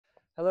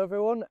Hello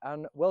everyone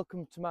and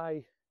welcome to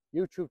my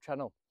YouTube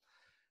channel.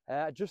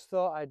 I just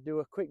thought I'd do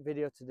a quick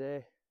video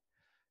today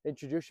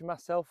introducing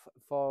myself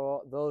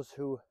for those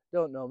who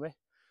don't know me.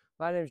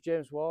 My name is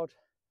James Ward.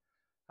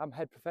 I'm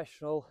head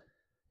professional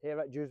here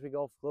at Dewsbury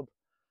Golf Club.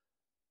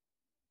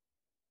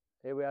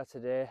 Here we are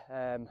today,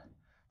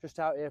 just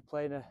out here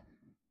playing a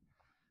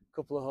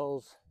couple of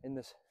holes in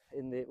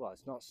the well,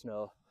 it's not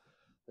snow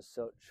as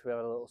such. We have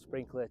a little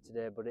sprinkler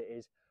today, but it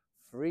is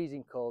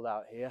freezing cold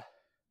out here.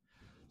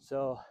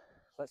 So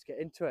let's get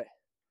into it.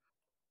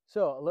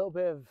 So a little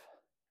bit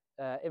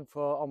of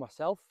info on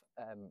myself.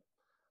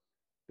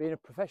 Being a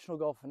professional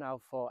golfer now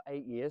for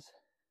 8 years.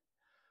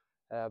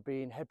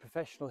 Been head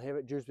professional here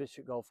at Dewsbury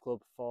District Golf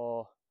Club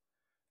for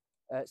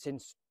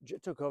since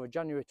took over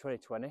January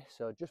 2020,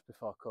 so just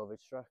before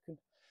COVID struck.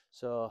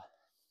 So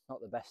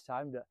not the best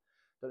time. Don't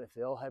know if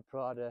the old head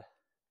pro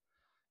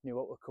knew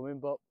what were coming,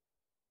 but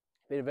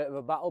been a bit of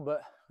a battle,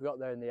 but we got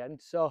there in the end.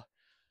 So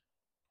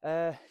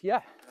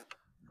yeah,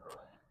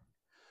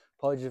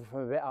 apologies if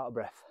I'm a bit out of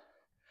breath.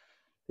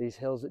 These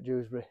hills at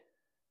Dewsbury,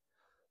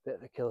 bit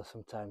of a killer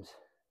sometimes.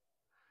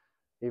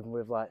 Even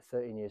with like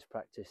 13 years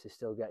practice, they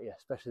still get you,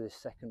 especially this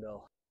second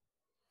hole.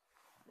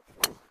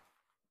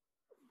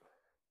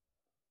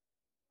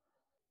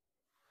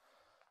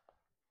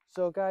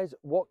 So guys,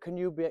 what can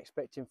you be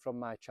expecting from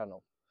my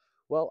channel?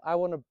 Well, I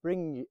want to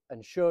bring you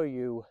and show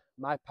you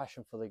my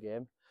passion for the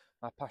game,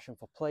 my passion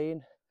for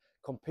playing,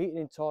 competing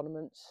in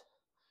tournaments,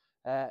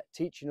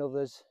 teaching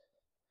others,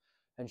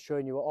 and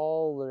showing you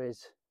all there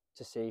is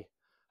to see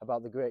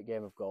about the great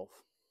game of golf.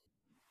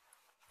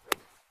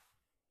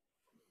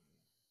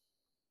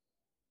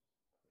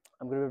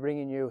 I'm going to be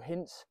bringing you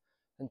hints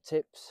and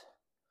tips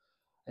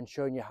and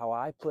showing you how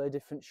I play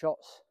different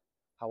shots,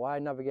 how I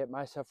navigate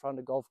myself around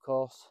a golf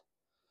course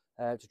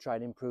to try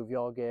and improve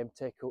your game,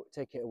 take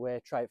it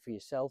away, try it for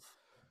yourself.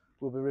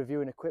 We'll be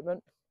reviewing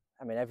equipment.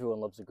 I mean, everyone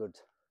loves a good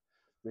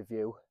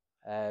review.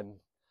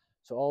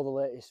 So all the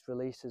latest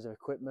releases of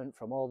equipment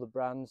from all the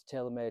brands,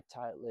 TaylorMade,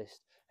 Titleist,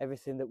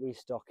 everything that we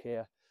stock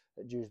here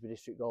at Dewsbury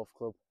District Golf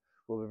Club,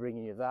 we'll be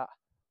bringing you that.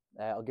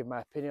 I'll give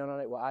my opinion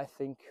on it, what I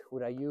think.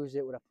 Would I use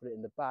it? Would I put it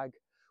in the bag?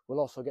 We'll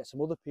also get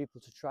some other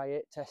people to try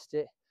it, test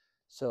it.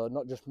 So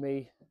not just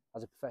me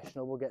as a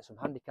professional, we'll get some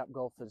handicap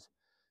golfers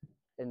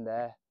in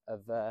there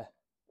of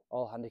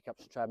all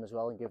handicaps to try them as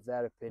well and give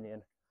their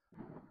opinion.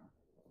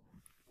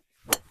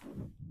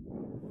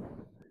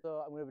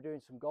 So I'm going to be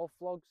doing some golf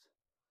vlogs,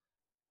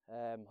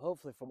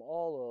 hopefully from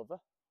all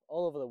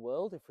over the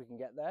world if we can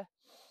get there.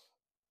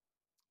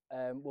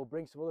 We'll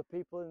bring some other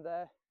people in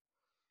there,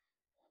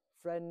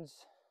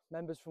 friends,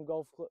 members from the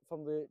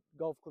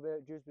golf club here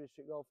at Dewsbury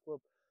District Golf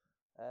Club.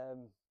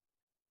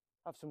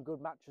 Have some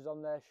good matches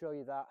on there, show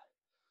you that.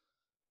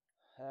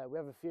 We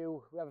have a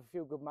few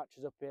good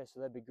matches up here, so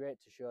they'd be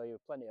great to show you.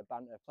 Plenty of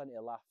banter, plenty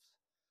of laughs.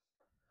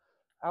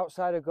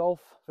 Outside of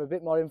golf, for a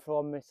bit more info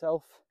on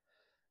myself,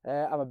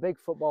 I'm a big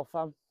football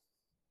fan.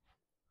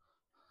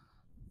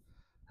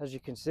 As you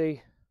can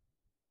see,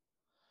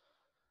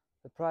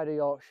 the pride of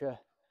Yorkshire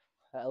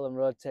at Elland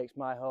Road takes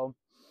my home.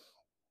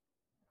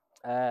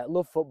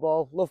 Love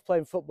football, love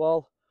playing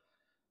football.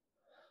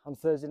 On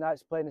Thursday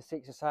nights, playing a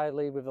six-a-side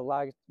league with the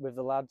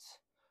lads.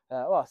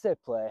 Well, I say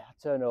play, I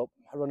turn up,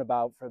 I run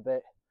about for a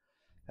bit,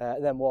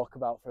 then walk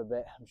about for a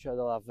bit. I'm sure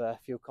they'll have a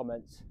few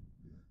comments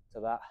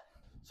to that.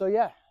 So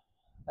yeah,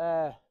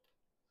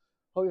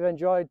 hope you've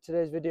enjoyed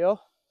today's video.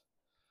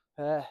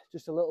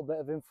 Just a little bit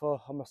of info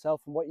on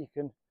myself and what you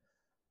can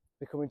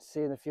be coming to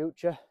see in the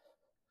future.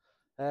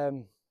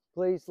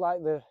 Please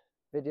like the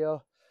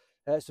video,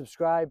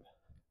 subscribe.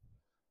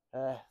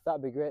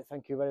 That'd be great.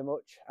 Thank you very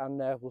much, and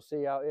we'll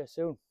see you out here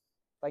soon.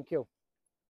 Thank you.